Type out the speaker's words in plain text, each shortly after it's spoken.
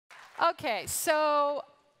Okay, so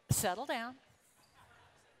settle down.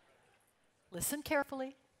 Listen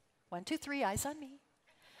carefully. 1, 2, 3, eyes on me.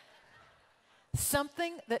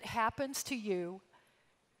 Something that happens to you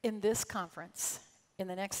in this conference in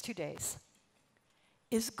the next 2 days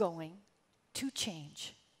is going to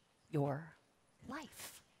change your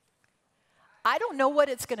life. I don't know what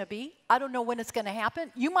it's going to be. I don't know when it's going to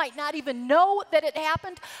happen. You might not even know that it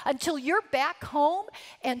happened until you're back home,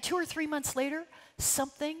 and 2 or 3 months later,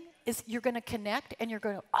 you're going to connect, and you're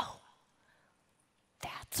going to, oh,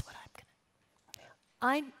 that's what I'm going to do.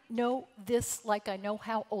 I know this like I know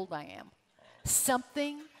how old I am.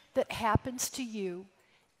 Something that happens to you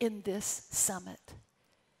in this summit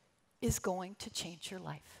is going to change your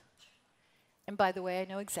life. And by the way, I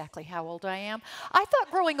know exactly how old I am. I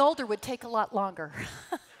thought growing older would take a lot longer,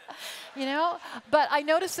 you know? But I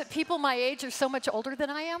noticed that people my age are so much older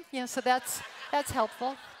than I am, so that's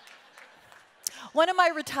helpful. One of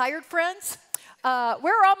my retired friends, where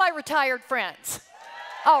are all my retired friends?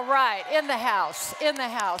 All right, in the house.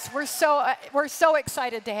 We're so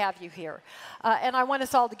excited to have you here. And I want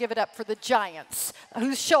us all to give it up for the giants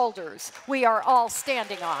whose shoulders we are all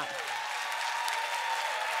standing on.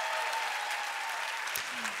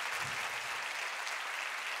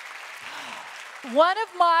 One of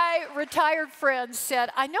my retired friends said,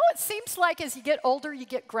 I know it seems like as you get older, you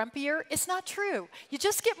get grumpier. It's not true. You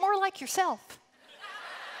just get more like yourself.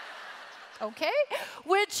 Okay?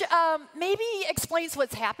 Which maybe explains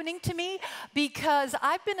what's happening to me, because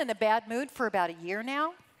I've been in a bad mood for about a year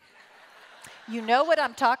now. You know what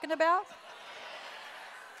I'm talking about?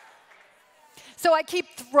 So I keep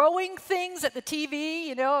throwing things at the TV,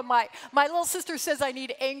 and my little sister says I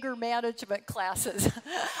need anger management classes.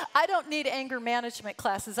 I don't need anger management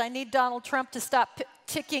classes. I need Donald Trump to stop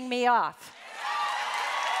ticking me off.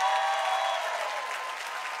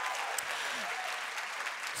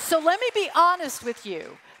 So let me be honest with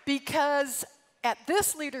you, because at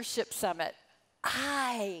this leadership summit,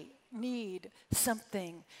 I need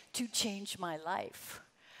something to change my life.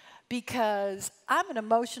 Because I'm an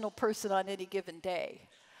emotional person on any given day.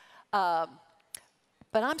 But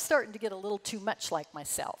I'm starting to get a little too much like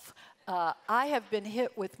myself. I have been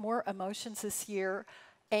hit with more emotions this year: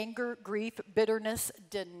 anger, grief, bitterness,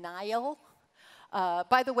 denial.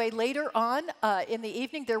 By the way, later on in the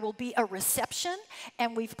evening, there will be a reception,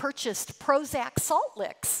 and we've purchased Prozac salt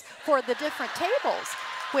licks for the different tables,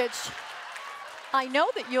 which I know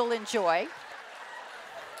that you'll enjoy.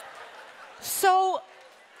 So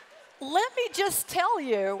let me just tell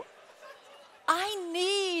you, I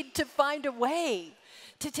need to find a way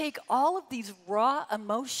to take all of these raw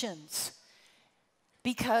emotions,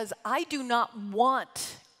 because I do not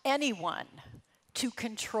want anyone to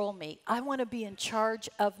control me. I want to be in charge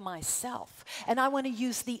of myself, and I want to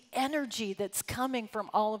use the energy that's coming from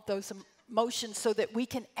all of those emotions so that we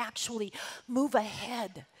can actually move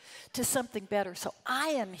ahead to something better. So I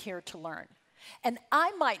am here to learn, and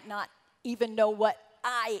I might not even know what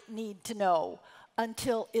I need to know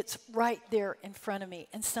until it's right there in front of me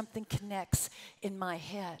and something connects in my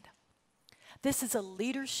head. This is a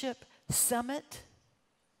leadership summit.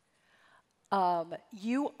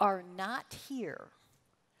 You are not here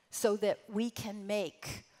so that we can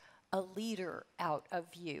make a leader out of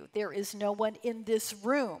you. There is no one in this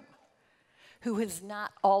room who has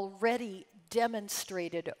not already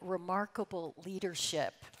demonstrated remarkable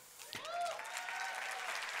leadership.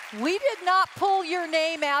 We did not pull your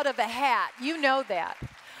name out of a hat. You know that.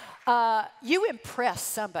 You impressed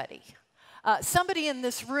somebody. Somebody in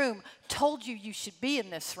this room told you you should be in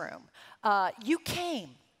this room. You came.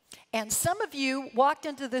 And some of you walked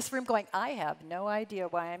into this room going, I have no idea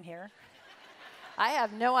why I'm here. I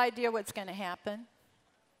have no idea what's going to happen.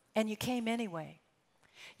 And you came anyway.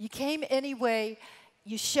 You came anyway.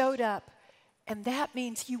 You showed up. And that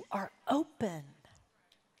means you are open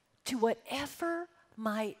to whatever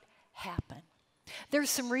might happen. There's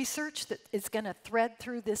some research that is going to thread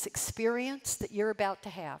through this experience that you're about to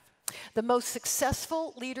have. The most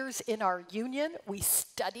successful leaders in our union, we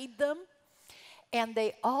studied them, and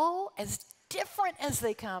they all, as different as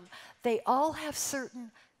they come, they all have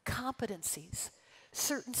certain competencies,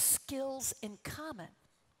 certain skills in common.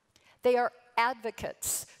 They are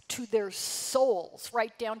advocates to their souls,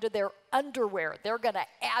 right down to their underwear. They're going to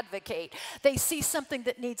advocate. They see something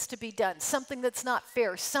that needs to be done, something that's not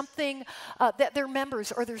fair, something that their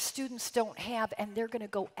members or their students don't have, and they're going to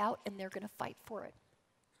go out and they're going to fight for it.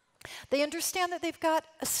 They understand that they've got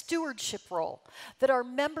a stewardship role, that our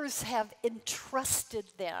members have entrusted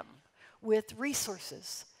them with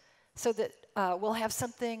resources so that we'll have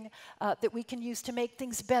something that we can use to make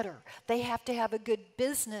things better. They have to have a good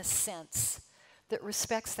business sense, that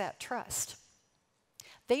respects that trust.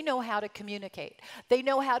 They know how to communicate. They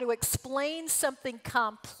know how to explain something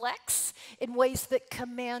complex in ways that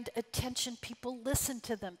command attention. People listen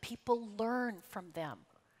to them. People learn from them.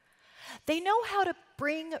 They know how to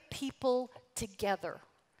bring people together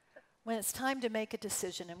when it's time to make a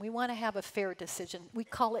decision, and we want to have a fair decision. We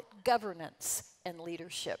call it governance and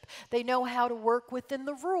leadership. They know how to work within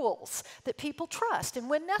the rules that people trust, and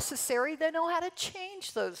when necessary, they know how to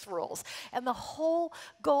change those rules. And the whole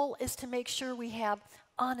goal is to make sure we have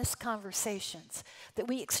honest conversations, that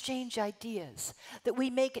we exchange ideas, that we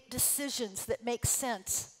make decisions that make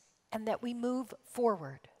sense, and that we move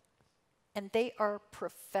forward. And they are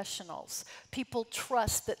professionals. People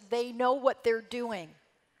trust that they know what they're doing.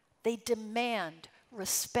 They demand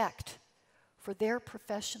respect for their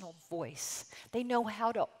professional voice. They know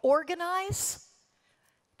how to organize.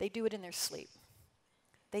 They do it in their sleep.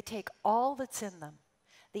 They take all that's in them,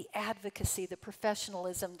 the advocacy, the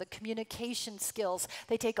professionalism, the communication skills.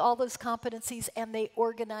 They take all those competencies and they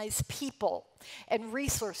organize people and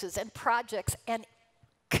resources and projects and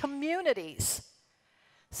communities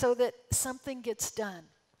so that something gets done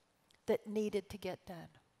that needed to get done.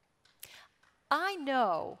 I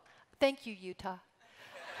know, thank you, Utah.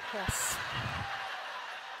 Yes.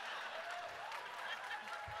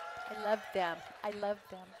 I love them. I love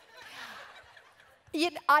them.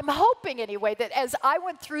 I'm hoping anyway that as I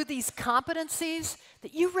went through these competencies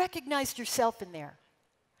that you recognized yourself in there.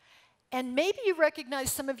 And maybe you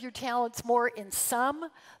recognize some of your talents more in some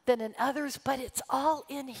than in others, but it's all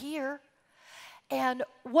in here. And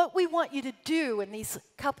what we want you to do in these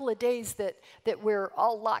couple of days that we're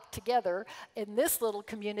all locked together in this little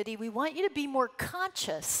community, we want you to be more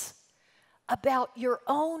conscious about your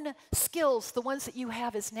own skills, the ones that you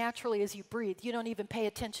have as naturally as you breathe. You don't even pay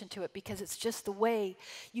attention to it because it's just the way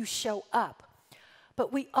you show up.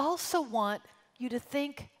 But we also want you to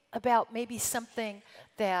think about maybe something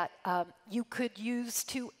that you could use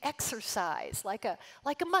to exercise, like a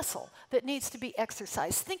muscle that needs to be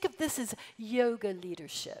exercised. Think of this as yoga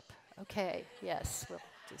leadership. Okay, yes, we'll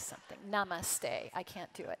do something. Namaste. I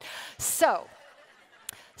can't do it. So,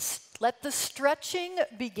 let the stretching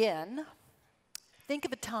begin. Think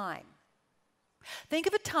of a time. Think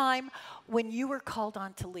of a time when you were called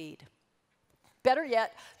on to lead. Better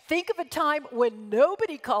yet, think of a time when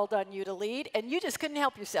nobody called on you to lead and you just couldn't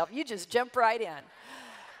help yourself. You just jumped right in.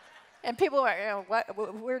 And people were, you know,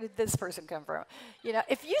 where did this person come from? You know,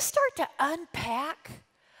 if you start to unpack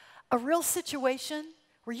a real situation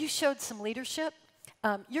where you showed some leadership,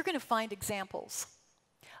 you're going to find examples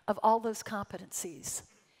of all those competencies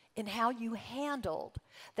in how you handled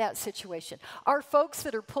that situation. Our folks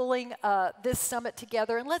that are pulling this summit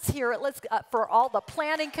together, and let's hear it, for all the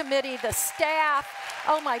planning committee, the staff,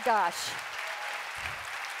 oh my gosh.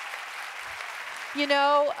 You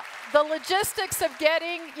know, the logistics of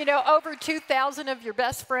getting, you know, over 2,000 of your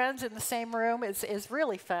best friends in the same room is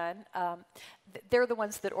really fun. They're the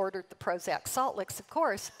ones that ordered the Prozac salt licks, of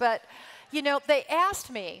course, but you know, they asked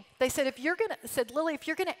me, they said, Lily, if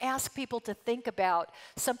you're going to ask people to think about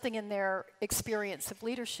something in their experience of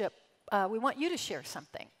leadership, we want you to share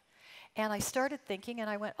something. And I started thinking, and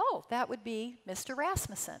I went, oh, that would be Mr.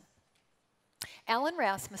 Rasmussen. Alan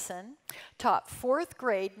Rasmussen taught 4th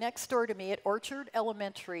grade next door to me at Orchard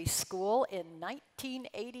Elementary School in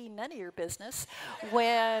 1980, none of your business,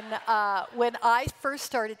 when I first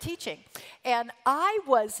started teaching. And I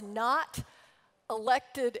was not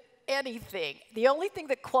elected anything. The only thing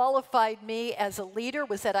that qualified me as a leader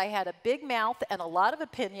was that I had a big mouth and a lot of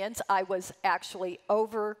opinions. I was actually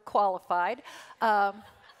overqualified. And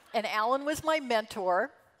Alan was my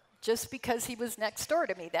mentor just because he was next door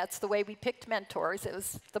to me. That's the way we picked mentors. It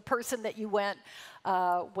was the person that you went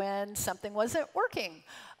when something wasn't working.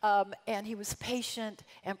 And he was patient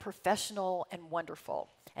and professional and wonderful.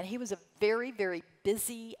 And he was a very, very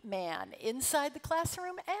busy man inside the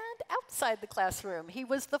classroom and outside the classroom. He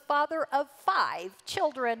was the father of 5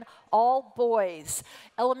 children, all boys.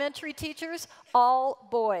 Elementary teachers, all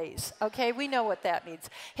boys. Okay, we know what that means.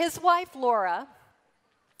 His wife, Laura,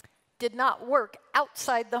 did not work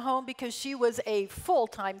outside the home because she was a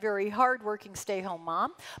full-time, very hard-working stay-home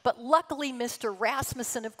mom. But luckily, Mr.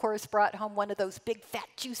 Rasmussen, of course, brought home one of those big, fat,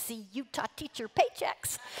 juicy Utah teacher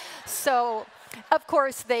paychecks. So, of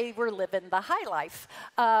course, they were living the high life.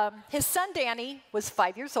 His son, Danny, was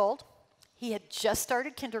 5 years old. He had just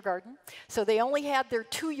started kindergarten, so they only had their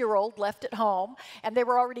 2-year-old left at home, and they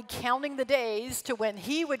were already counting the days to when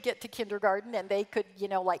he would get to kindergarten, and they could, you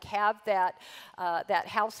know, like have that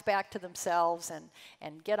house back to themselves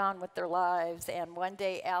and get on with their lives. And one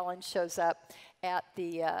day, Alan shows up at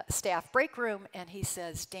the staff break room, and he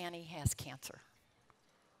says, Danny has cancer.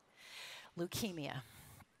 leukemia.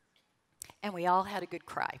 And we all had a good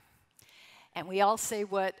cry. And we all say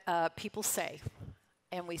what people say.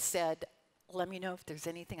 And we said, let me know if there's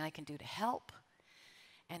anything I can do to help.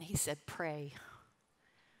 And he said, pray.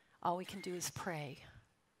 All we can do is pray.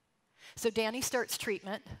 So Danny starts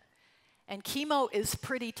treatment. And chemo is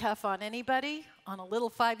pretty tough on anybody, on a little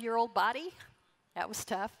 5-year-old body. That was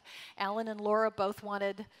tough. Alan and Laura both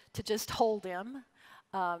wanted to just hold him.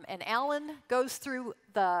 And Alan goes through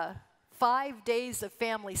the 5 days of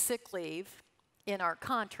family sick leave in our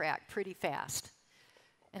contract pretty fast.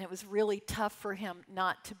 And it was really tough for him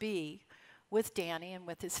not to be with Danny and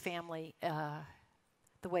with his family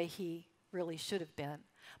the way he really should have been.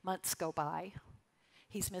 Months go by.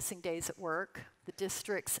 He's missing days at work. The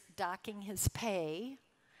district's docking his pay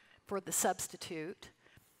for the substitute.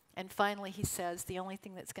 And finally he says, the only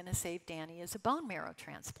thing that's going to save Danny is a bone marrow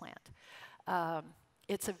transplant.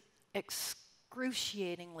 It's an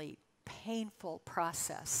excruciatingly painful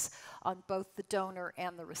process on both the donor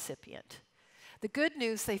and the recipient. The good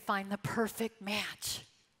news, they find the perfect match.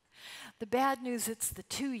 The bad news, it's the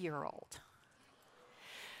 2-year-old.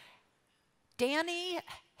 Danny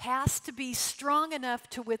has to be strong enough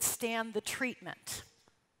to withstand the treatment.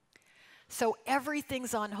 So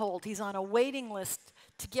everything's on hold. He's on a waiting list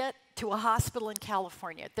to get to a hospital in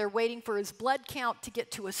California. They're waiting for his blood count to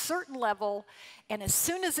get to a certain level, and as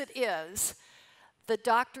soon as it is, the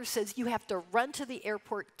doctor says you have to run to the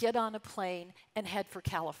airport, get on a plane, and head for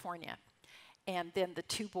California. And then the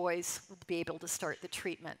 2 boys will be able to start the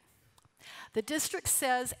treatment. The district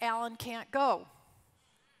says Alan can't go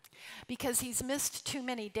because he's missed too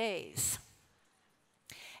many days.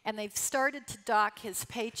 And they've started to dock his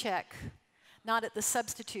paycheck, not at the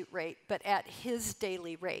substitute rate, but at his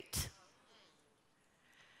daily rate.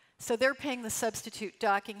 So they're paying the substitute,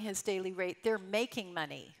 docking his daily rate. They're making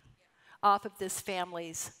money off of this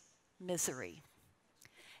family's misery.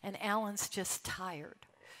 And Alan's just tired.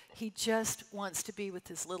 He just wants to be with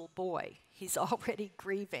his little boy. He's already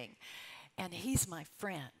grieving. And he's my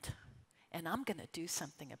friend. And I'm going to do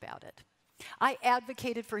something about it. I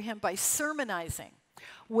advocated for him by sermonizing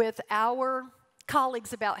with our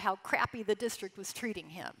colleagues about how crappy the district was treating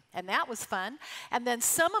him. And that was fun. And then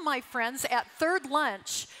some of my friends at third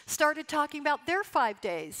lunch started talking about their 5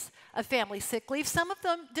 days of family sick leave. Some of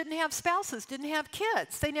them didn't have spouses, didn't have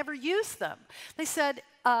kids. They never used them. They said,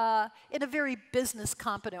 in a very business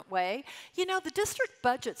competent way, you know, the district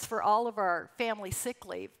budgets for all of our family sick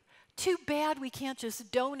leave. Too bad we can't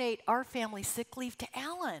just donate our family sick leave to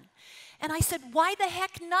Alan. And I said, why the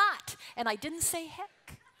heck not? And I didn't say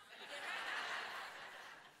heck.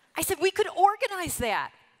 I said, we could organize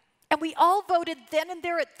that. And we all voted then and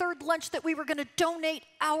there at third lunch that we were going to donate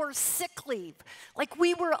our sick leave. Like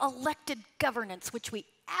we were elected governance, which we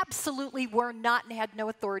absolutely were not and had no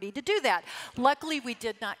authority to do that. Luckily, we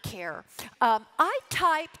did not care. I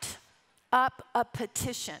typed up a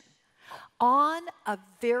petition on a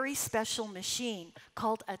very special machine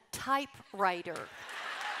called a typewriter.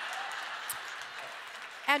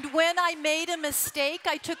 And when I made a mistake,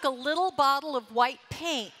 I took a little bottle of white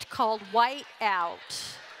paint called White Out.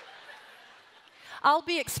 I'll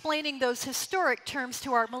be explaining those historic terms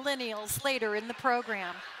to our millennials later in the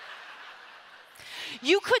program.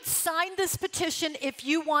 You could sign this petition if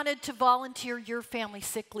you wanted to volunteer your family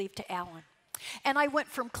sick leave to Alan. And I went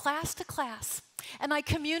from class to class, and I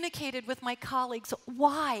communicated with my colleagues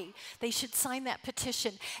why they should sign that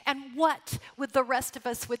petition and what would the rest of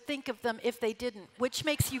us would think of them if they didn't, which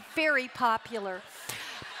makes you very popular.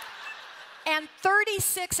 And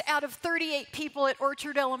 36 out of 38 people at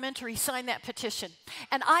Orchard Elementary signed that petition.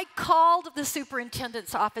 And I called the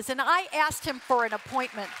superintendent's office, and I asked him for an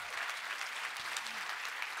appointment.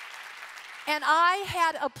 And I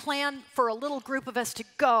had a plan for a little group of us to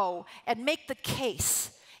go and make the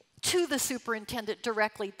case to the superintendent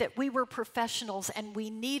directly that we were professionals and we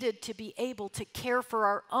needed to be able to care for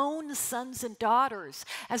our own sons and daughters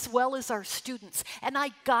as well as our students. And I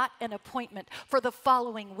got an appointment for the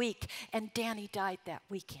following week, and Danny died that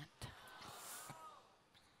weekend.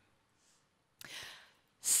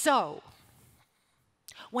 So,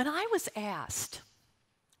 when I was asked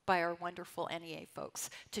by our wonderful NEA folks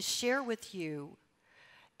to share with you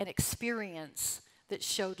an experience that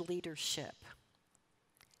showed leadership,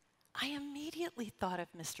 I immediately thought of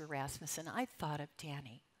Mr. Rasmussen. I thought of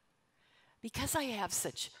Danny, because I have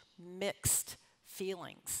such mixed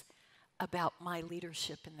feelings about my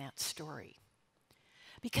leadership in that story.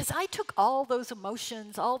 Because I took all those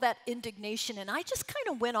emotions, all that indignation, and I just kind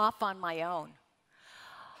of went off on my own.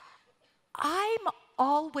 I'm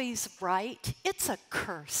always right. It's a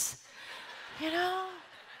curse, you know?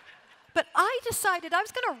 But I decided I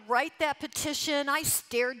was going to write that petition. I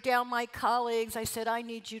stared down my colleagues. I said, I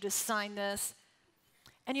need you to sign this.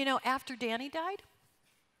 And you know, after Danny died,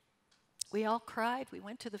 we all cried. We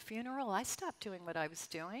went to the funeral. I stopped doing what I was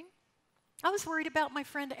doing. I was worried about my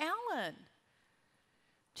friend Alan.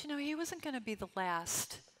 But you know, he wasn't going to be the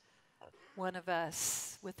last one of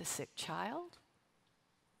us with a sick child.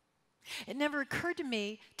 It never occurred to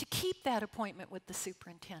me to keep that appointment with the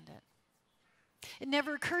superintendent. It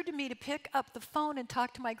never occurred to me to pick up the phone and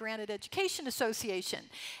talk to my Granted Education Association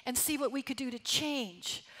and see what we could do to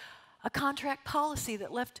change a contract policy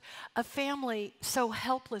that left a family so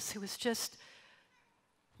helpless who was just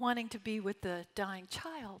wanting to be with the dying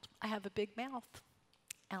child. I have a big mouth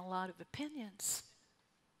and a lot of opinions.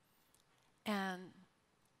 And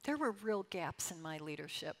there were real gaps in my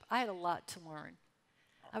leadership. I had a lot to learn.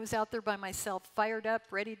 I was out there by myself, fired up,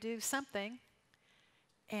 ready to do something.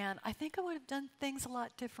 And I think I would have done things a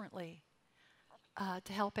lot differently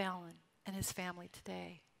to help Alan and his family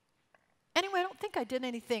today. Anyway, I don't think I did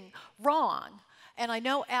anything wrong. And I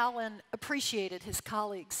know Alan appreciated his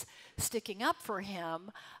colleagues sticking up for him.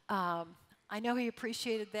 I know he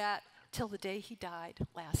appreciated that till the day he died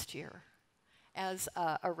last year as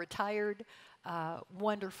a retired,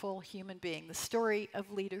 wonderful human being. The story of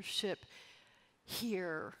leadership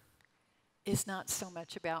here is not so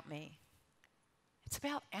much about me. It's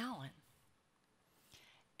about Alan.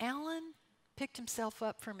 Alan picked himself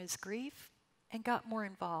up from his grief and got more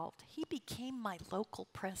involved. He became my local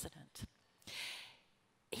president.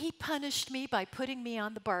 He punished me by putting me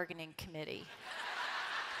on the bargaining committee.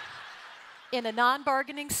 In a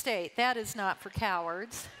non-bargaining state, that is not for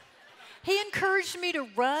cowards. He encouraged me to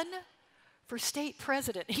run for state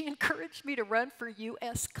president. He encouraged me to run for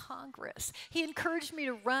U.S. Congress. He encouraged me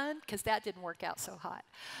to run, because that didn't work out so hot,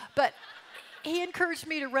 but he encouraged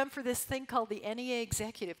me to run for this thing called the NEA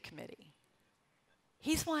Executive Committee.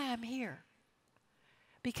 He's why I'm here.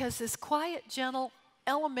 Because this quiet, gentle,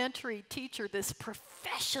 elementary teacher, this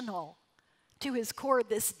professional to his core,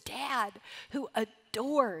 this dad who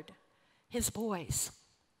adored his boys,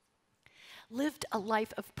 lived a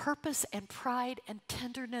life of purpose and pride and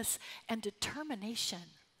tenderness and determination.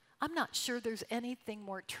 I'm not sure there's anything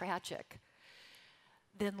more tragic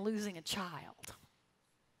than losing a child.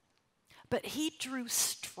 But he drew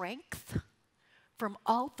strength from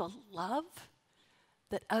all the love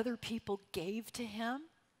that other people gave to him,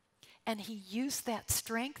 and he used that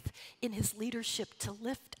strength in his leadership to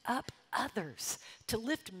lift up others, to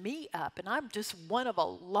lift me up, and I'm just one of a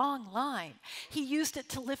long line. He used it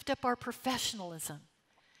to lift up our professionalism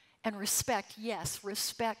and respect, yes,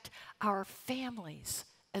 respect our families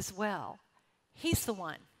as well. He's the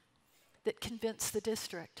one that convinced the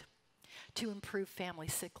district to improve family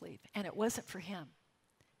sick leave, and it wasn't for him.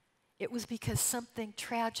 It was because something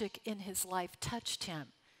tragic in his life touched him,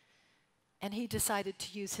 and he decided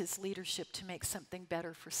to use his leadership to make something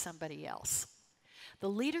better for somebody else. The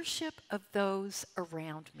leadership of those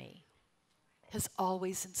around me has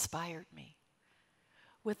always inspired me.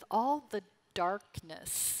 With all the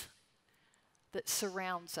darkness that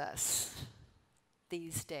surrounds us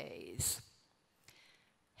these days,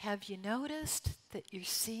 have you noticed that you're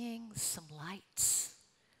seeing some lights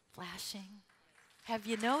flashing? Have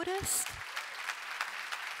you noticed?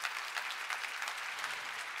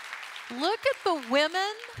 Look at the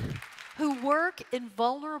women who work in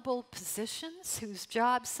vulnerable positions, whose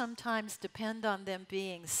jobs sometimes depend on them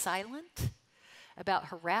being silent about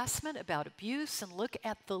harassment, about abuse, and look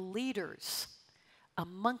at the leaders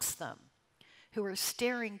amongst them who are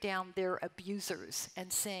staring down their abusers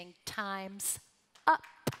and saying, "Time's up."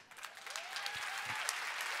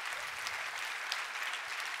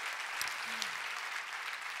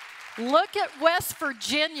 Look at West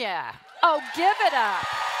Virginia. Oh, give it up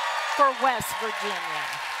for West Virginia.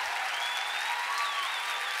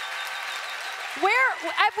 Where,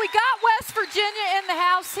 have we got West Virginia in the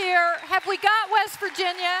house here? Have we got West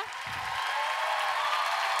Virginia?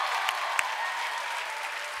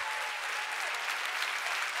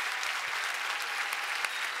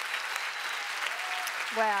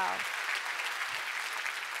 Wow.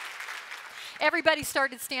 Everybody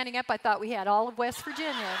started standing up. I thought we had all of West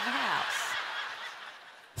Virginia in the house.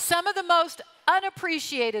 Some of the most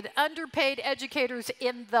unappreciated, underpaid educators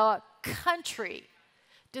in the country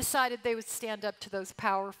decided they would stand up to those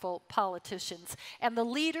powerful politicians. And the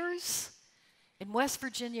leaders in West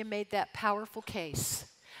Virginia made that powerful case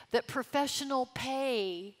that professional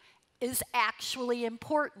pay is actually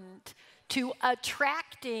important to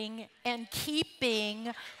attracting and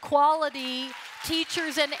keeping quality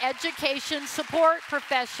teachers and education support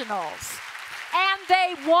professionals. And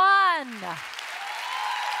they won.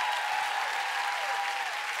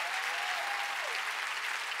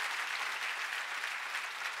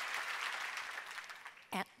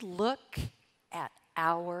 And look at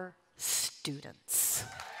our students.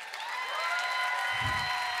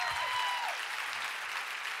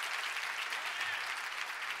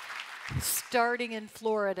 Starting in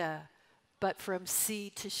Florida, but from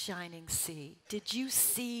sea to shining sea. Did you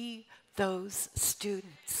see those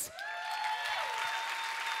students?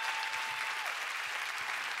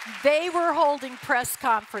 They were holding press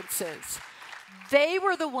conferences. They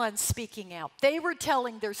were the ones speaking out. They were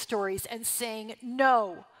telling their stories and saying,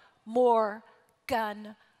 no more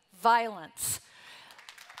gun violence.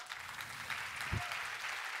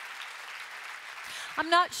 I'm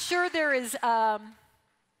not sure there is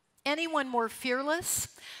anyone more fearless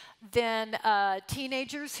than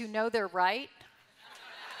teenagers who know they're right.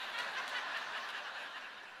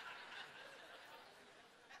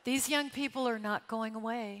 These young people are not going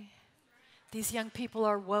away. These young people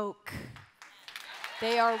are woke.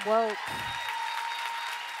 They are woke.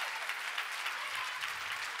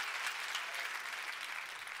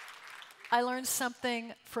 I learn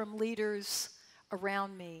something from leaders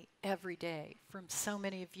around me every day, from so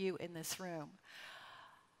many of you in this room.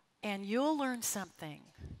 And you'll learn something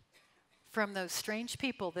from those strange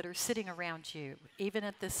people that are sitting around you, even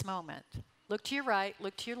at this moment. Look to your right,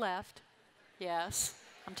 look to your left. Yes,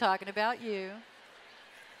 I'm talking about you.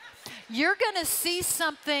 You're going to see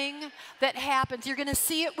something that happens. You're going to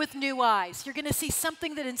see it with new eyes. You're going to see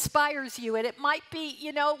something that inspires you. And it might be,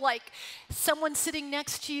 you know, like someone sitting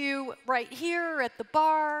next to you right here at the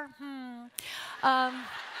bar.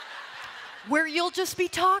 Where you'll just be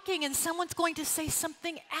talking and someone's going to say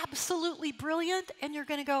something absolutely brilliant. And you're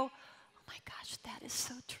going to go, oh my gosh, that is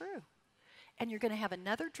so true. And you're going to have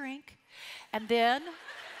another drink. And then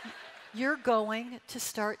you're going to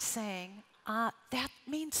start saying, that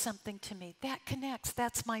means something to me. That connects.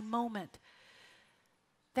 That's my moment.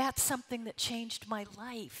 That's something that changed my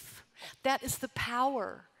life. That is the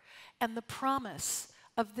power and the promise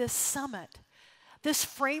of this summit. This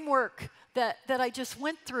framework that I just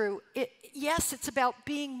went through, yes, it's about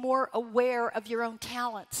being more aware of your own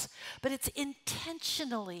talents, but it's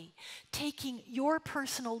intentionally taking your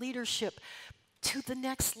personal leadership to the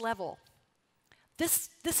next level. This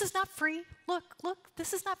is not free. Look,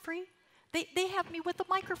 this is not free. They have me with the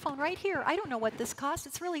microphone right here. I don't know what this costs.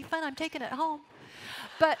 It's really fun. I'm taking it home.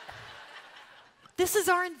 But this is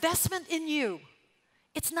our investment in you.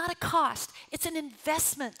 It's not a cost. It's an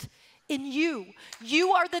investment in you.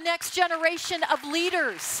 You are the next generation of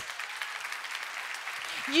leaders.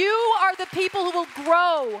 You are the people who will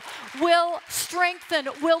grow, will strengthen,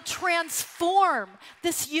 will transform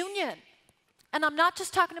this union. And I'm not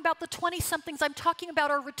just talking about the 20-somethings, I'm talking about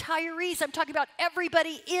our retirees. I'm talking about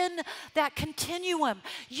everybody in that continuum.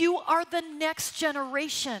 You are the next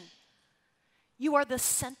generation. You are the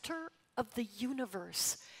center of the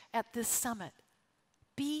universe at this summit.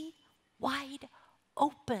 Be wide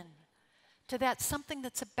open to that something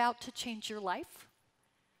that's about to change your life,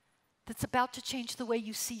 that's about to change the way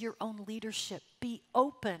you see your own leadership. Be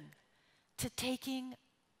open to taking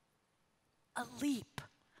a leap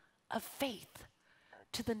of faith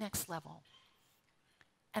to the next level.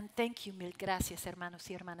 And thank you, mil gracias, hermanos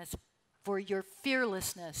y hermanas, for your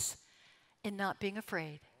fearlessness in not being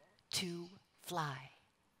afraid to fly.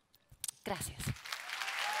 Gracias.